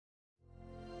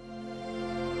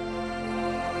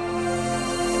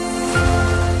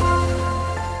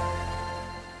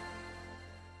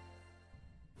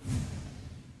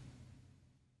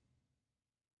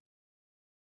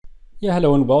Yeah,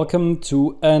 hello and welcome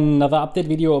to another update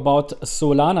video about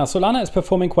Solana. Solana is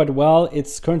performing quite well.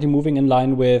 It's currently moving in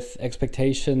line with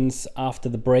expectations after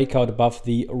the breakout above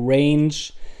the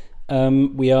range.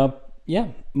 We are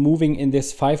moving in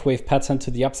this 5-wave pattern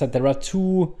to the upside. There are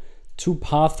two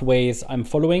pathways I'm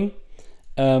following.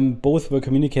 Both were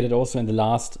communicated also in the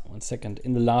last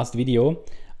video.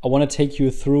 I want to take you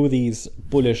through these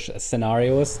bullish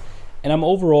scenarios. And I'm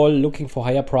overall looking for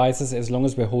higher prices as long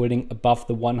as we're holding above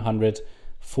the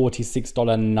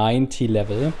 $146.90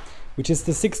 level, which is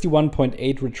the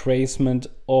 61.8 retracement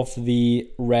of the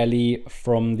rally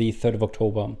from the 3rd of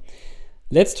October.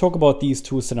 Let's talk about these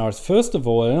two scenarios. First of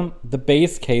all, the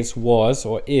base case was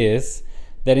or is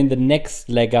that in the next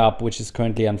leg up, which is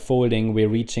currently unfolding, we're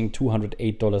reaching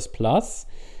 $208 plus.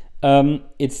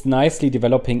 It's nicely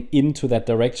developing into that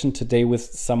direction today with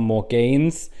some more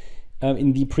gains.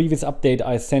 In the previous update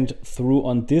I sent through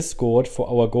on Discord for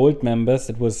our gold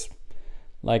members, it was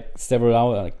like several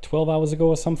hours, like 12 hours ago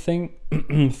or something,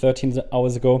 13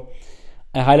 hours ago,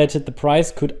 I highlighted the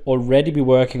price could already be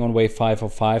working on wave 5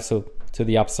 of 5, so to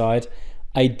the upside.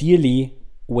 Ideally,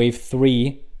 wave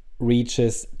 3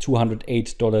 reaches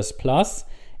 $208 plus,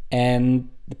 and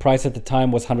the price at the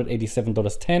time was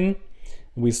 $187.10.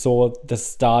 We saw the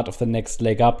start of the next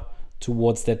leg up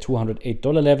towards that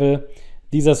 $208 level.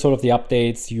 These are sort of the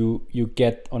updates you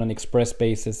get on an express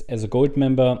basis as a gold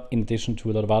member, in addition to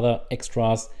a lot of other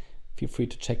extras. Feel free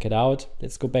to check it out.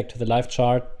 Let's go back to the live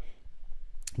chart.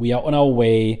 We are on our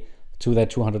way to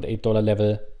that $208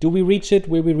 level. Do we reach it?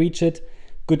 Will we reach it?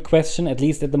 Good question. At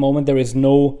least at the moment, there is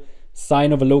no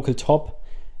sign of a local top.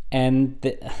 And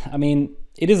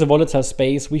it is a volatile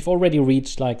space. We've already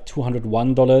reached like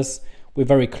 $201. We're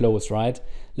very close, right?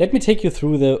 Let me take you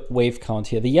through the wave count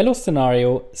here. The yellow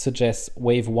scenario suggests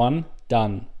wave 1,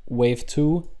 done. Wave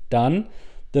 2, done.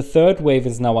 The third wave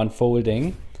is now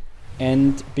unfolding.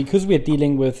 And because we are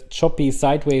dealing with choppy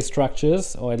sideways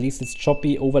structures, or at least it's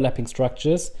choppy overlapping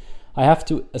structures, I have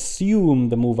to assume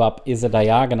the move up is a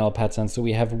diagonal pattern. So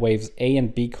we have waves A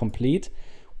and B complete.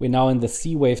 We're now in the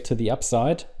C wave to the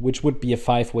upside, which would be a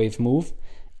 5-wave move.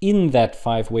 In that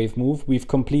 5-wave move, we've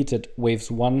completed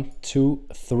waves 1, 2,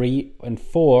 3, and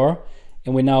 4,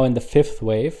 and we're now in the 5th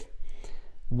wave.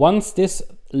 Once this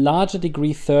larger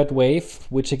degree third wave,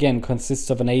 which again consists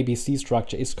of an ABC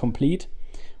structure, is complete,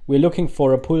 we're looking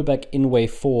for a pullback in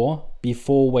wave 4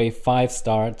 before wave 5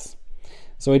 starts.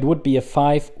 So it would be a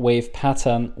 5-wave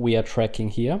pattern we are tracking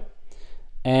here.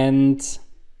 And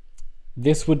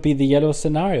this would be the yellow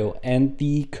scenario. And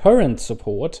the current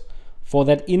support for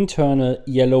that internal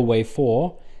yellow wave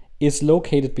 4 is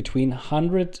located between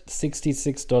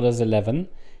 $166.11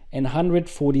 and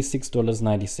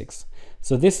 $146.96.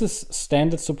 So this is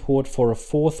standard support for a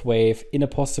 4th wave in a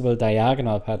possible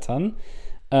diagonal pattern.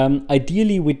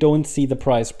 Ideally, we don't see the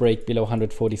price break below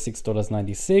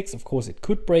 $146.96. Of course, it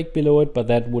could break below it, but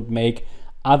that would make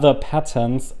other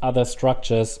patterns, other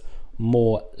structures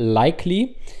more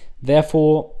likely.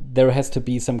 Therefore, there has to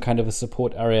be some kind of a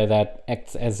support area that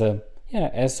acts as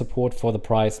support for the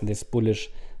price in this bullish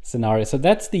scenario. So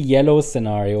that's the yellow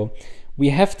scenario. We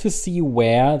have to see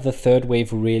where the third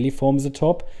wave really forms a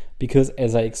top, because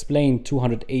as I explained,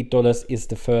 $208 is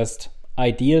the first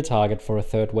ideal target for a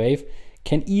third wave.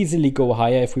 Can easily go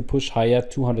higher. If we push higher,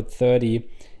 230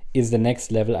 is the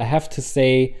next level. I have to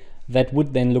say that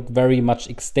would then look very much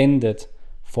extended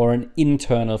for an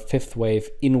internal 5th wave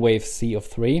in wave C of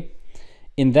 3.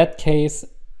 In that case,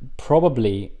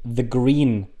 probably the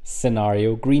green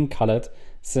scenario, green colored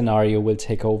scenario will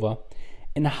take over.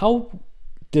 And how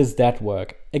does that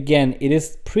work? Again, it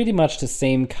is pretty much the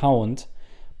same count,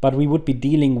 but we would be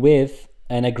dealing with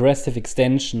an aggressive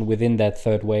extension within that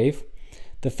third wave.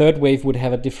 The third wave would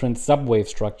have a different subwave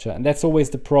structure, and that's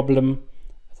always the problem.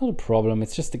 It's not a problem,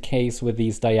 it's just the case with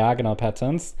these diagonal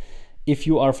patterns. If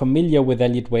you are familiar with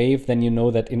Elliott wave, then you know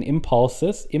that in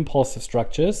impulsive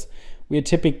structures,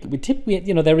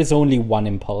 there is only one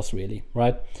impulse really,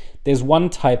 right? There's one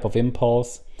type of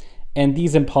impulse, and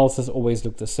these impulses always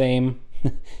look the same,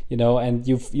 and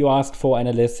you ask for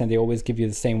analysts and they always give you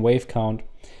the same wave count.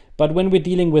 But when we're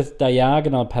dealing with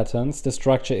diagonal patterns, the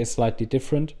structure is slightly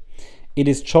different. It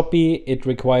is choppy, it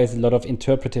requires a lot of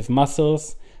interpretive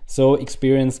muscles, so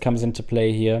experience comes into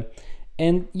play here.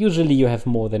 And usually you have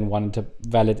more than one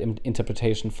valid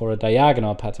interpretation for a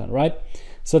diagonal pattern, right?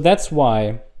 So that's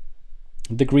why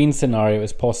the green scenario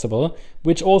is possible,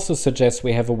 which also suggests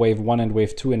we have a wave 1 and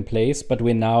wave 2 in place, but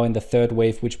we're now in the third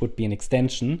wave, which would be an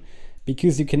extension,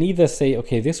 because you can either say,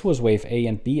 okay, this was wave A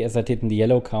and B, as I did in the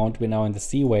yellow count, we're now in the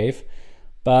C wave,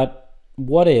 but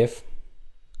what if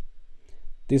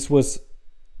this was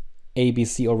A, B,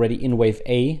 C already in wave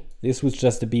A. This was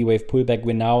just a B wave pullback.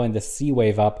 We're now in the C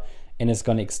wave up, and it's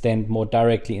going to extend more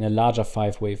directly in a larger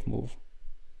 5-wave move.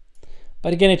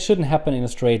 But again, it shouldn't happen in a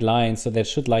straight line, so there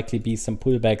should likely be some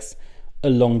pullbacks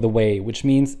along the way, which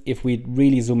means if we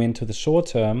really zoom into the short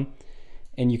term,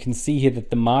 and you can see here that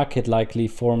the market likely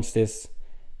forms this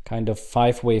kind of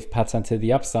 5-wave pattern to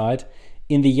the upside.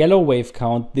 In the yellow wave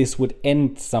count, this would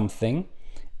end something.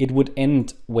 It would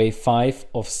end wave 5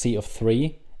 of C of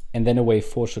 3, and then a wave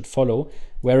 4 should follow.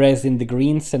 Whereas in the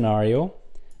green scenario,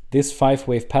 this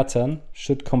 5-wave pattern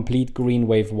should complete green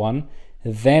wave 1,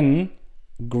 then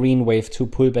green wave 2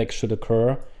 pullback should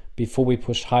occur before we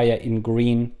push higher in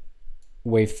green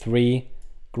wave 3,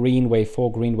 green wave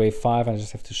 4, green wave 5. I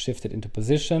just have to shift it into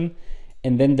position.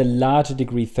 And then the larger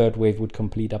degree third wave would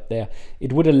complete up there.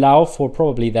 It would allow for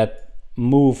probably that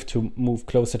move to move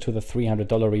closer to the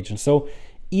 $300 region. So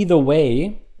either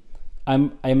way,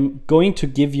 I'm going to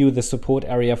give you the support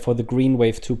area for the green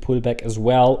wave 2 pullback as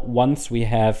well once we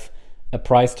have a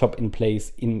price top in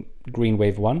place in green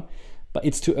wave 1. But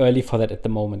it's too early for that at the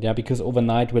moment, yeah, because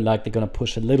overnight we're likely going to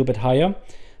push a little bit higher,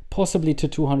 possibly to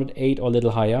 208 or a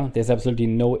little higher. There's absolutely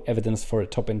no evidence for a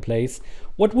top in place.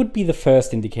 What would be the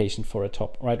first indication for a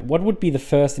top, right? What would be the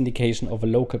first indication of a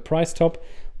local price top?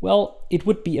 Well, it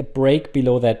would be a break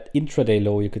below that intraday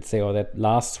low, you could say, or that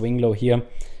last swing low here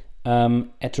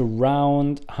at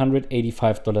around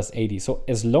 $185.80. So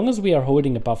as long as we are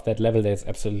holding above that level, there's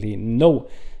absolutely no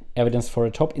evidence for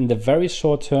a top. In the very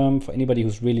short term, for anybody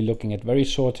who's really looking at very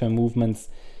short term movements,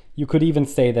 you could even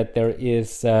say that there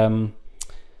is a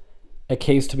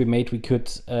case to be made. We could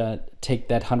take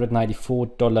that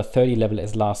 $194.30 level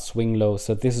as last swing low.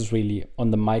 So this is really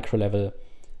on the micro level,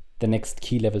 the next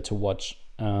key level to watch,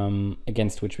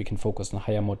 against which we can focus on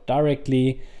higher more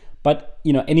directly. But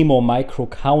any more micro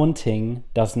counting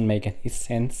doesn't make any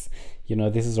sense.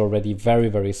 This is already very,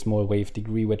 very small wave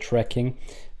degree we're tracking,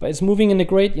 but it's moving in a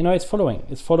great, it's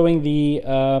following the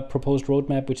proposed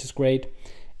roadmap, which is great.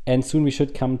 And soon we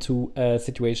should come to a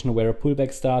situation where a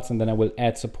pullback starts, and then I will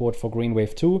add support for green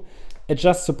wave 2,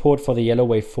 adjust support for the yellow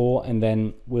wave 4, and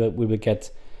then we will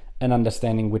get an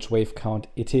understanding which wave count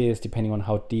it is, depending on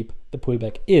how deep the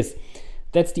pullback is.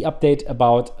 That's the update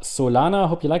about Solana. I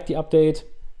hope you liked the update.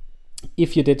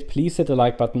 If you did, please hit the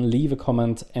like button, leave a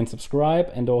comment, and subscribe.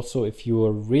 And also, if you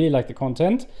really like the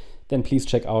content, then please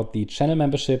check out the channel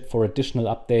membership for additional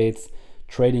updates,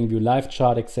 Tradingview live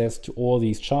chart access to all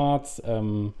these charts.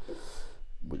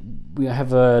 We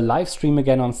have a live stream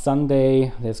again on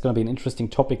Sunday. There's going to be an interesting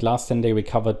topic. Last Sunday we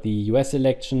covered the US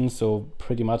election, so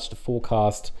pretty much the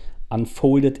forecast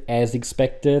unfolded as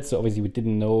expected. So obviously we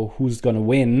didn't know who's going to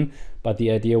win, but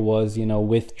the idea was,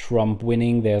 with Trump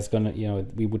winning, there's going to,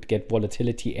 we would get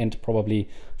volatility and probably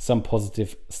some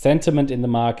positive sentiment in the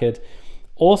market.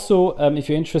 Also, if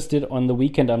you're interested, on the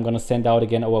weekend, I'm going to send out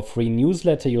again our free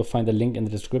newsletter. You'll find the link in the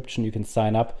description. You can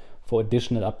sign up for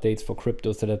additional updates for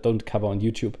cryptos that I don't cover on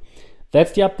YouTube.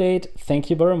 That's the update. Thank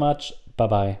you very much.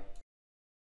 Bye-bye.